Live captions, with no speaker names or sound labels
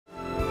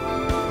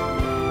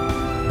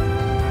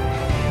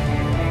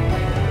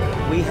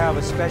We have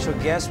a special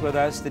guest with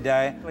us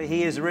today.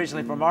 He is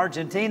originally from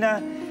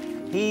Argentina.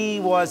 He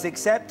was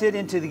accepted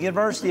into the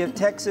University of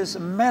Texas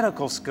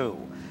Medical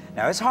School.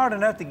 Now, it's hard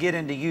enough to get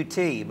into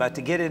UT, but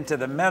to get into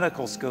the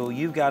medical school,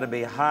 you've got to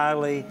be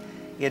highly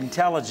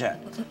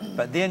intelligent.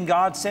 But then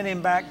God sent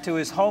him back to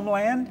his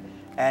homeland,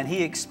 and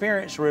he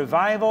experienced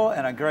revival,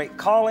 and a great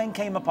calling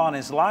came upon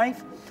his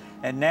life.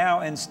 And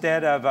now,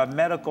 instead of a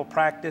medical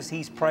practice,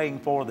 he's praying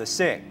for the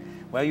sick.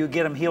 Well, you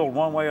get them healed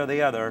one way or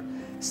the other.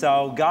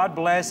 So God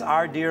bless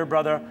our dear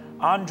brother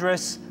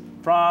Andres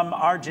from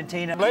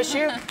Argentina. Bless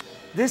you.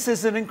 This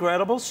is an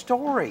incredible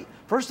story.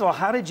 First of all,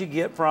 how did you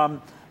get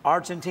from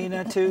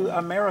Argentina to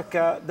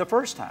America the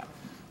first time?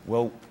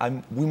 Well,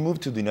 we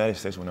moved to the United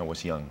States when I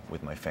was young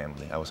with my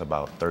family. I was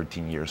about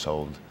 13 years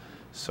old.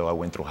 So I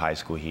went through high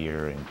school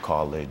here and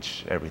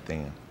college,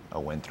 everything I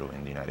went through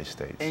in the United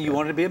States. And you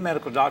wanted to be a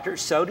medical doctor.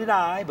 So did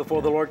I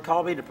before the Lord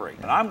called me to preach.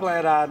 And I'm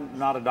glad I'm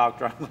not a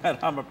doctor. I'm glad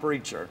I'm a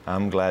preacher.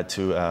 I'm glad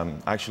to.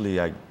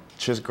 Actually, I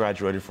just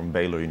graduated from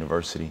Baylor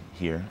University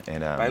here.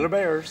 And Baylor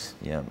Bears.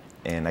 Yeah.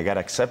 And I got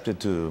accepted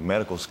to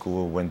medical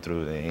school, went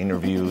through the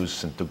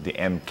interviews and took the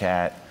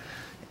MCAT.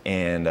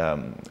 And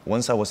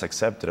once I was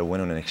accepted, I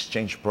went on an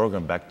exchange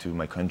program back to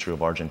my country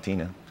of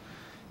Argentina.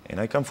 And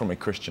I come from a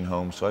Christian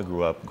home, so I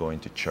grew up going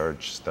to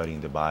church,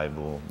 studying the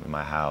Bible in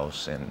my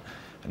house, and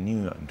I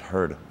knew and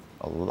heard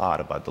a lot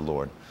about the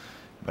Lord,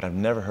 but I've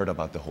never heard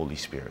about the Holy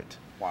Spirit.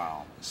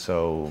 Wow.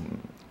 So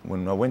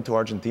when I went to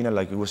Argentina,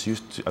 like I was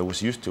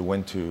used to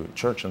went to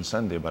church on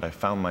Sunday, but I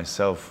found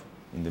myself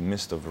in the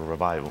midst of a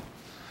revival.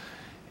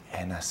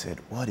 And I said,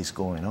 what is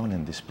going on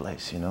in this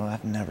place? You know,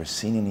 I've never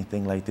seen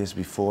anything like this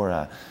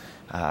before.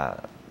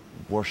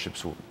 Worship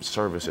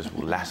services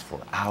would last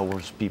for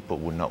hours. People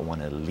would not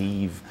want to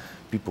leave.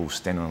 People would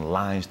stand on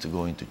lines to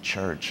go into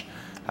church.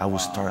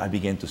 I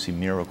began to see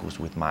miracles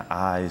with my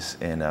eyes,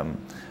 and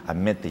I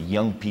met the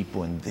young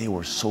people, and they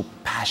were so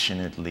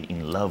passionately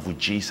in love with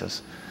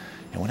Jesus.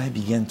 And when I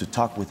began to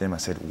talk with them, I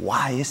said,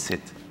 why is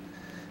it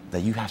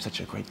that you have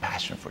such a great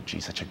passion for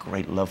Jesus, such a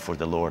great love for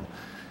the Lord?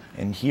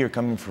 And here,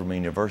 coming from a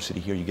university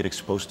here, you get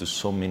exposed to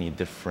so many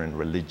different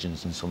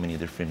religions and so many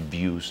different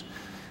views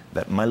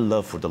that my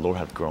love for the Lord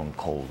had grown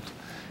cold.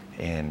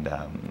 And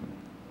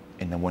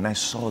then when I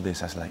saw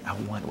this, I was like, I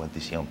want what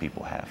these young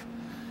people have.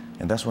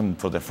 And that's when,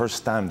 for the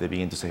first time, they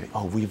began to say,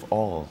 oh, we've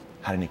all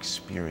had an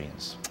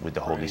experience with the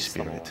Holy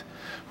Spirit.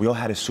 We all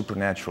had a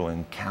supernatural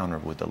encounter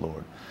with the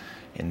Lord.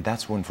 And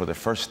that's when, for the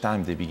first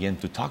time, they began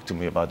to talk to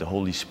me about the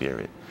Holy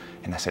Spirit.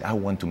 And I said, I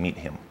want to meet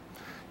him.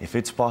 If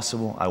it's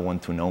possible, I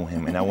want to know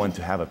him, and I want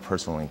to have a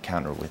personal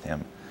encounter with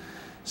him.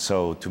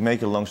 So to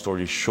make a long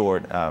story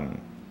short,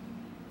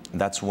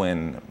 that's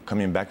when,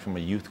 coming back from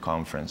a youth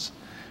conference,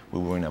 we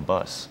were in a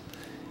bus.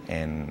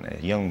 And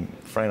a young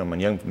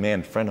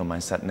man friend of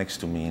mine sat next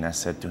to me, and I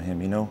said to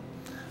him, you know,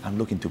 I'm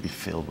looking to be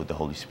filled with the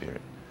Holy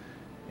Spirit.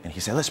 And he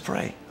said, let's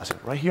pray. I said,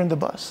 right here in the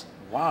bus.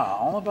 Wow,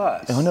 on the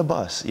bus? On the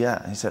bus,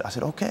 yeah. And I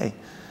said, okay.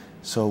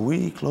 So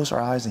we closed our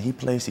eyes, and he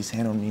placed his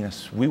hand on me, and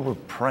as we were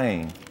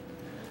praying,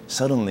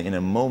 suddenly, in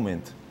a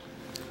moment,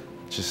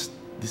 just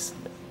this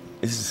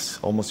is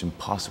almost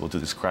impossible to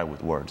describe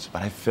with words,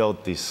 but I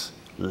felt this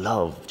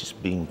love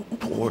just being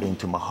poured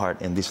into my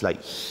heart, and this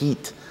like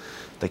heat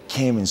that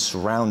came and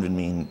surrounded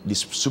me, and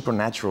this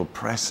supernatural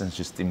presence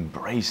just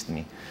embraced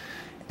me.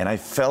 And I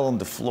fell on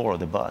the floor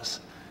of the bus.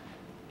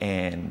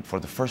 And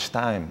for the first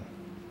time,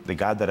 the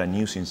God that I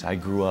knew since I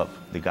grew up,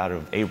 the God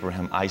of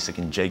Abraham, Isaac,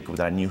 and Jacob,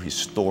 that I knew his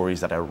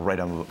stories, that I read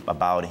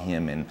about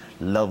him and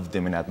loved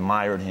him and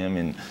admired him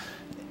and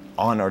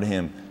honored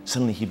him,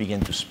 suddenly he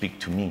began to speak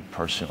to me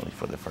personally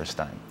for the first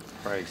time.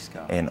 Praise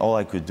God. And all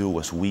I could do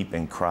was weep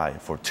and cry.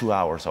 For 2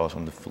 hours, I was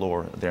on the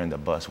floor there in the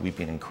bus,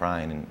 weeping and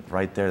crying. And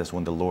right there, that's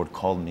when the Lord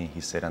called me.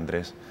 He said,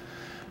 Andres,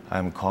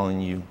 I'm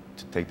calling you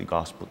to take the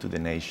gospel to the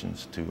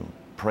nations, to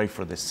pray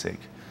for the sick.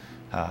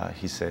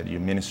 He said, your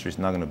ministry is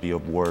not going to be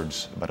of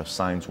words, but of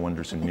signs,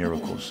 wonders, and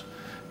miracles.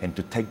 And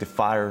to take the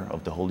fire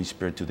of the Holy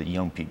Spirit to the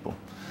young people.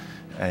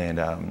 And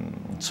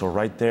so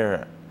right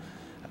there,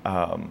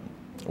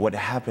 what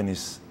happened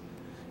is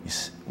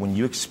when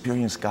you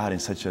experience God in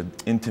such an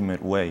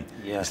intimate way,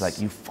 it's like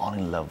you fall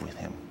in love with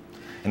him.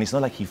 And it's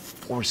not like he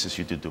forces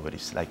you to do it.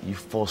 It's like you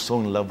fall so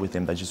in love with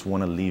him that you just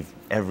want to leave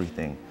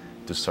everything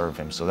to serve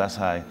him. So that's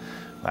how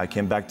I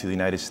came back to the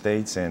United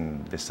States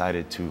and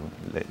decided to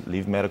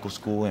leave medical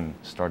school and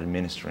started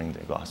ministering the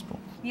gospel.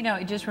 You know,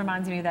 it just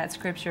reminds me of that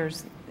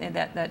scriptures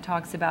that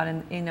talks about,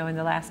 in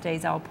the last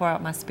days I will pour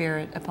out my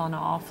spirit upon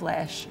all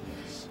flesh,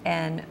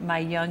 and my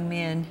young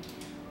men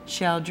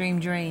shall dream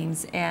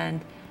dreams.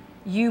 And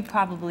you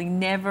probably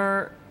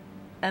never,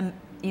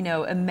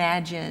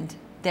 imagined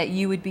that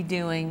you would be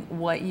doing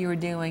what you were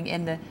doing.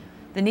 And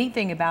the neat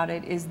thing about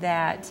it is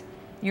that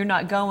you're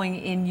not going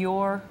in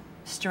your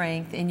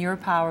strength, in your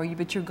power,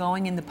 but you're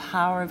going in the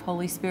power of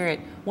Holy Spirit.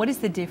 What is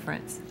the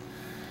difference?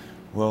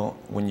 Well,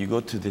 when you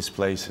go to these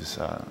places,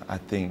 I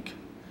think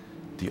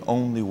the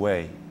only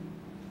way,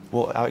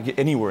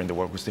 anywhere in the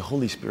world, because the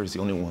Holy Spirit is the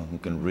only one who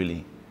can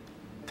really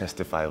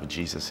testify of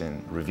Jesus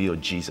and reveal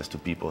Jesus to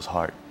people's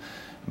heart.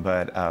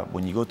 But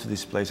when you go to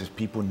these places,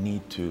 people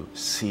need to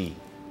see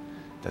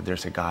that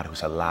there's a God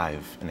who's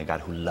alive and a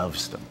God who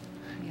loves them.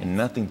 Yes. And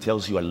nothing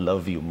tells you I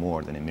love you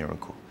more than a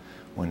miracle.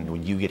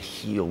 When you get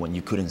healed, when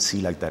you couldn't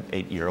see like that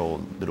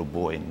 8-year-old little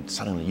boy and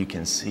suddenly you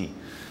can see,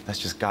 that's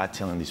just God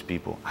telling these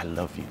people, I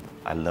love you,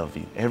 I love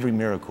you. Every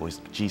miracle is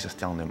Jesus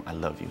telling them, I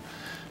love you.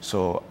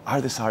 So our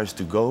desire is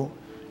to go,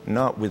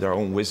 not with our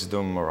own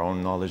wisdom or our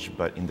own knowledge,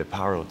 but in the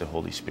power of the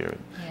Holy Spirit.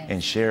 Yes.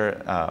 And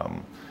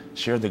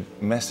share the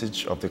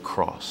message of the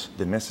cross,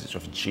 the message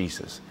of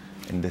Jesus.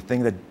 And the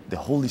thing that the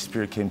Holy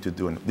Spirit came to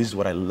do, and this is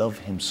what I love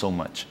him so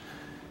much,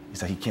 is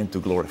that he came to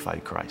glorify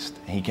Christ.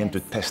 And he came to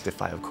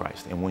testify of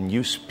Christ. And when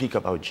you speak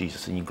about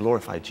Jesus and you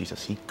glorify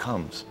Jesus, he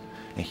comes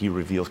and he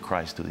reveals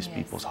Christ to these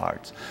people's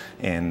hearts.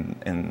 And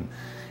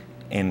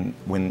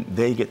when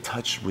they get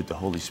touched with the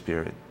Holy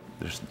Spirit,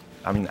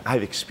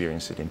 I've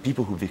experienced it, and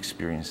people who've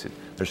experienced it,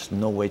 there's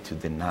no way to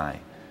deny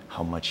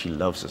how much he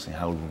loves us and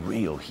how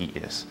real he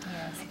is.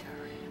 Yes.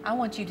 I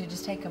want you to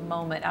just take a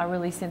moment. I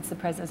really sense the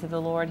presence of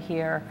the Lord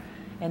here,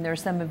 and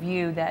there's some of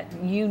you that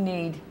you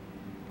need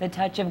the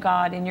touch of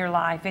God in your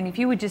life. And if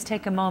you would just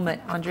take a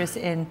moment, Andres,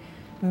 and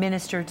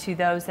minister to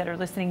those that are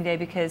listening today,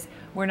 because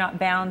we're not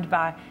bound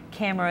by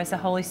cameras. The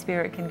Holy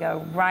Spirit can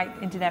go right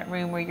into that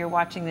room where you're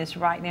watching this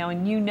right now,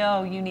 and you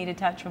know you need a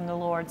touch from the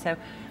Lord. So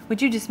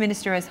would you just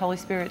minister as Holy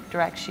Spirit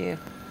directs you?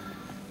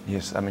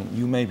 Yes,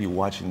 you may be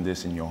watching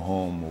this in your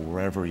home or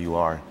wherever you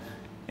are,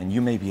 and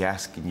you may be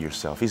asking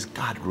yourself, is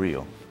God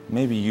real?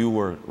 Maybe you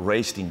were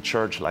raised in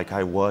church like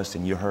I was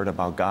and you heard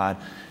about God.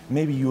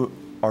 Maybe you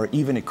are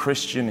even a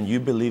Christian and you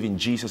believe in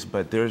Jesus,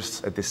 but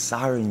there's a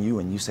desire in you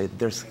and you say,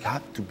 there's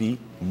got to be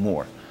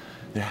more.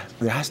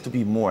 There has to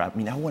be more. I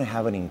want to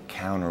have an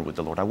encounter with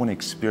the Lord. I want to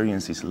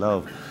experience his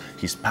love,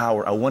 his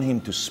power. I want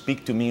him to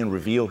speak to me and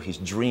reveal his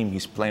dream,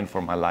 his plan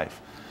for my life.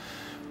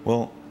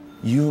 Well,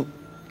 you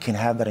can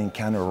have that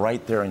encounter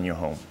right there in your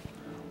home.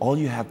 All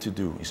you have to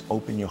do is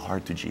open your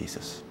heart to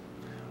Jesus.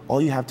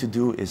 All you have to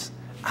do is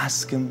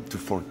ask him to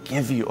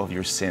forgive you of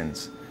your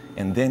sins,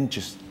 and then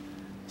just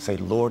say,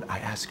 Lord, I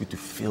ask you to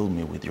fill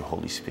me with your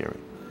Holy Spirit.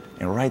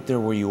 And right there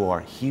where you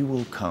are, he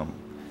will come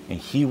and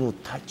he will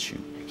touch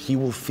you. He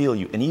will fill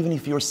you. And even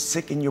if you're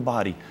sick in your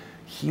body,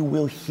 he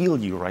will heal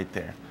you right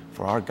there.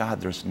 For our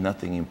God, there's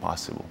nothing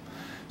impossible.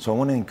 So I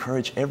want to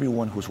encourage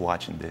everyone who's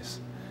watching this.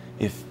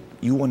 If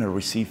you want to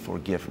receive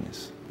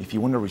forgiveness, if you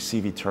want to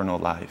receive eternal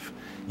life,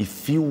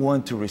 if you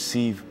want to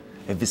receive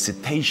a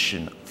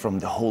visitation from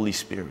the Holy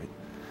Spirit,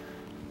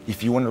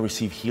 if you want to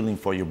receive healing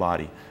for your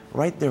body,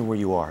 right there where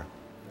you are,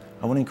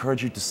 I want to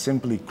encourage you to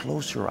simply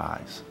close your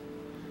eyes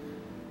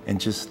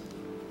and just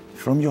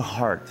from your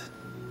heart,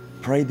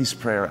 pray this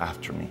prayer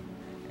after me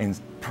and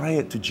pray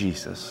it to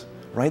Jesus.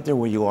 Right there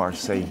where you are,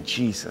 say,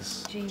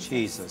 Jesus,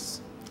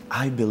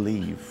 I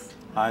believe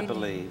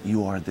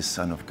you are the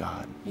Son of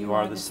God. You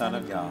are the Son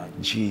of God.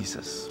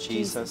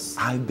 Jesus,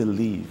 I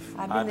believe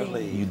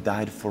you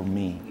died for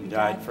me. You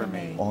died for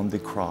me on the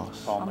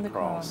cross. On the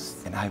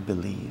cross. And I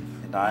believe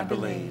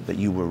that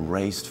you were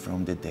raised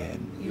from the dead.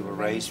 You were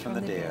raised from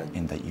the dead.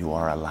 And that you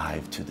are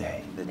alive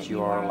today. That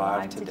you are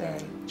alive today.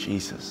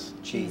 Jesus,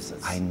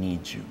 I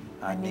need you.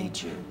 I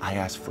need you. I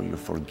ask for your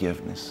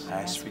forgiveness.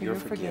 I ask for your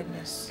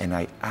forgiveness. And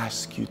I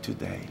ask you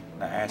today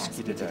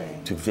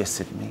to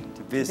visit me.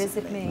 To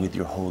visit me with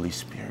your Holy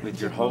Spirit.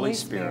 With your Holy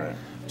Spirit.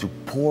 To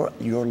pour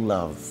your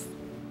love.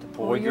 To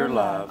pour your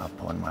love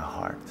upon my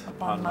heart.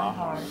 Upon my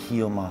heart.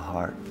 Heal my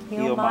heart.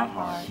 Heal my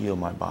heart. Heal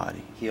my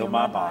body. Heal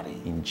my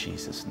body. In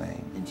Jesus'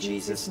 name. In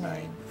Jesus'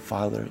 name.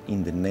 Father,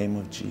 in the name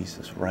of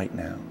Jesus, right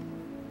now,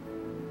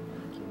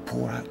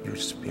 pour out your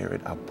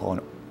Spirit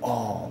upon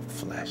all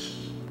flesh.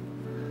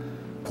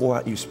 Pour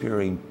out your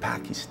Spirit in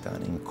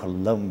Pakistan, in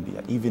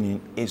Colombia, even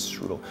in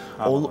Israel,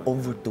 all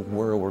over the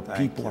world where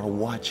people are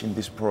watching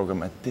this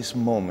program at this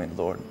moment,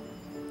 Lord.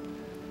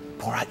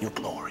 Pour out your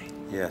glory.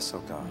 Yes, oh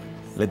God.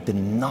 Let the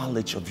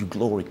knowledge of your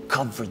glory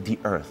cover the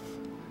earth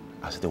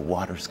as the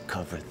waters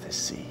cover the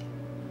sea.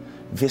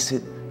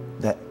 Visit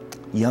that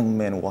young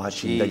man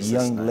watching, that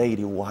young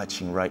lady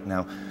watching right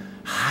now.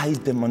 Hide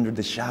them under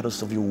the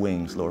shadows of your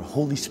wings, Lord.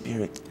 Holy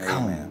Spirit,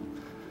 come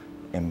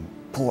and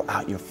pour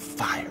out your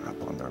fire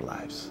upon their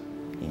lives.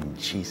 In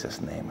Jesus'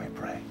 name I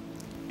pray.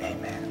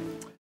 Amen.